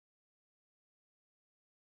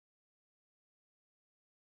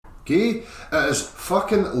okay? It is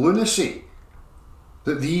fucking lunacy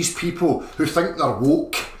that these people who think they're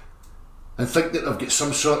woke and think that they've got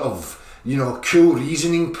some sort of, you know, cool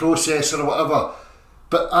reasoning process or whatever.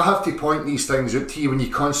 But I have to point these things out to you when you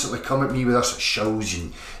constantly come at me with this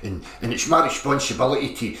shills and it's my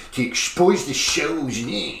responsibility to expose the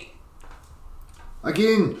shills.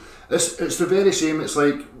 Again, it's the very same. It's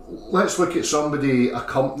like, let's look at somebody, a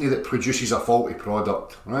company that produces a faulty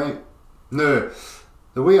product, right? Now,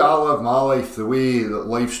 the way I live my life, the way that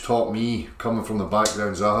life's taught me, coming from the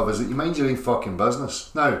backgrounds I have, is that you mind your own fucking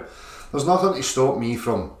business. Now, there's nothing to stop me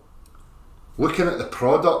from looking at the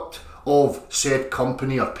product of said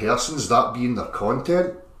company or persons, that being their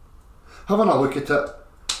content, having a look at it,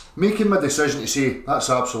 making my decision to say, that's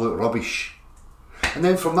absolute rubbish. And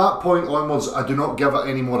then from that point onwards, I do not give it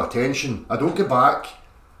any more attention. I don't go back.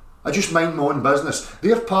 I just mind my own business.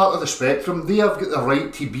 They're part of the spectrum. They have got the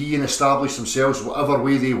right to be and establish themselves whatever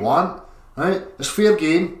way they want. Right? It's fair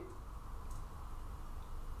game.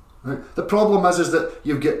 Right? The problem is that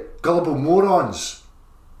you've got gullible morons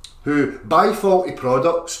who buy faulty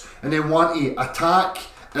products and then want to attack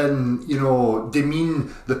and, you know,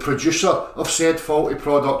 demean the producer of said faulty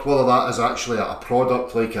product, whether that is actually a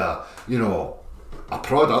product like a, you know, a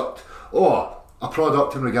product, or a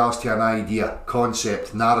product in regards to an idea,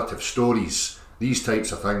 concept, narrative, stories, these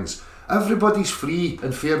types of things. Everybody's free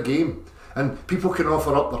and fair game, and people can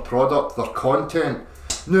offer up their product, their content.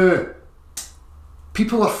 Now,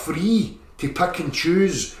 people are free to pick and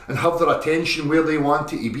choose and have their attention where they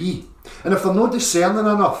want it to be. And if they're not discerning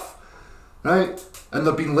enough, right, and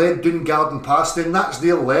they're being led down garden paths, then that's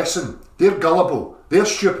their lesson. They're gullible, they're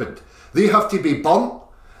stupid. They have to be burnt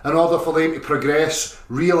in order for them to progress,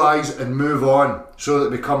 realise and move on so that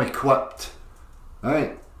they become equipped.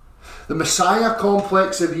 Right? The messiah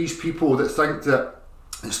complex of these people that think that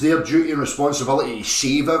it's their duty and responsibility to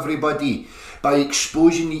save everybody by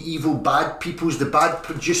exposing the evil bad peoples, the bad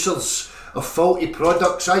producers of faulty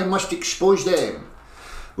products. I must expose them.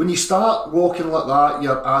 When you start walking like that,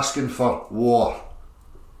 you're asking for war.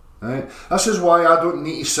 Right? This is why I don't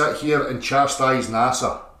need to sit here and chastise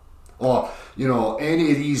NASA or, you know,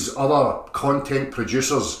 any of these other content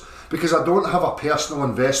producers, because I don't have a personal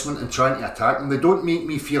investment in trying to attack them. They don't make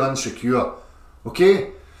me feel insecure. Okay?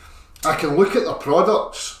 I can look at their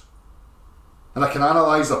products and I can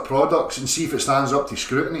analyse their products and see if it stands up to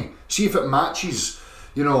scrutiny, see if it matches,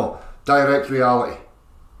 you know, direct reality,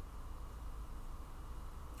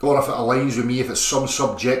 or if it aligns with me, if it's some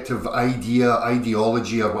subjective idea,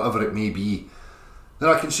 ideology or whatever it may be. Then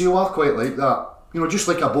I can say, well, I quite like that. You know, just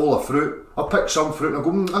like a bowl of fruit. I'll pick some fruit and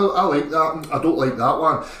I'll go, I like that, I don't like that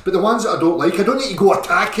one. But the ones that I don't like, I don't need to go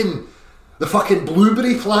attacking the fucking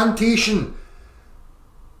blueberry plantation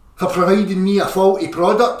for providing me a faulty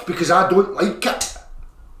product because I don't like it.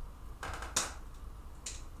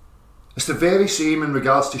 It's the very same in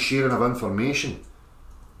regards to sharing of information.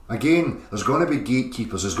 Again, there's going to be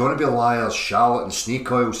gatekeepers, there's going to be liars, charlatans,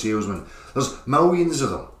 snake oil salesmen. There's millions of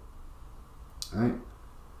them. Right?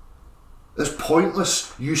 It's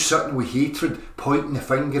pointless you sitting with hatred, pointing the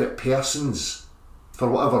finger at persons for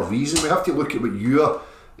whatever reason. We have to look at what your,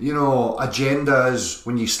 you know, agenda is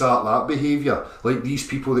when you start that behaviour, like these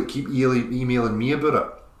people that keep emailing me about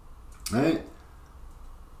it. Right?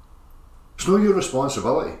 It's not your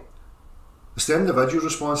responsibility. It's the individual's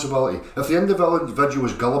responsibility. If the individual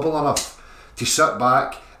is gullible enough to sit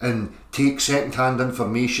back and take second-hand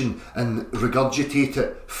information and regurgitate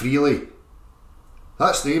it freely,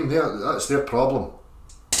 that's them, that's their problem.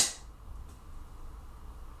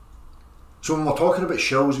 So when we're talking about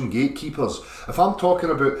shills and gatekeepers, if I'm talking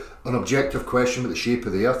about an objective question about the shape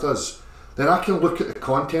of the earth is, then I can look at the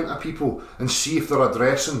content of people and see if they're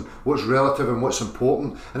addressing what's relative and what's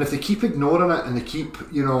important. And if they keep ignoring it and they keep,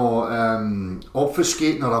 you know,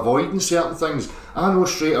 obfuscating or avoiding certain things, I know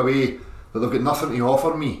straight away that they've got nothing to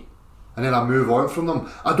offer me. And then I move on from them.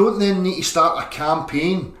 I don't then need to start a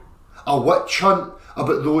campaign, a witch hunt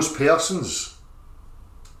about those persons.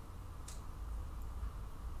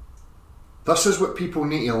 This is what people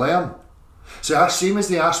need to learn. So that's same as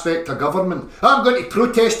the aspect of government. I'm going to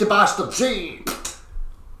protest the bastards. Hey!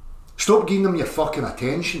 Stop giving them your fucking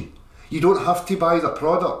attention. You don't have to buy their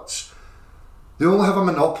products. They only have a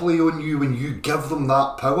monopoly on you when you give them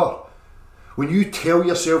that power. When you tell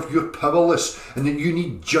yourself you're powerless and that you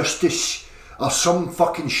need justice or some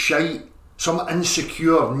fucking shite, some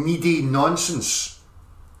insecure, needy nonsense,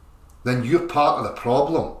 then you're part of the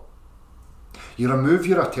problem. You remove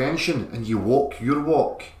your attention and you walk your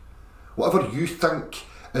walk. Whatever you think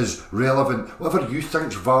is relevant, whatever you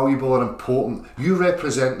think's valuable or important, you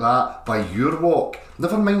represent that by your walk.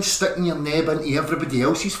 Never mind sticking your neb into everybody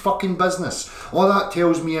else's fucking business. All that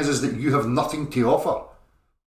tells me is that you have nothing to offer.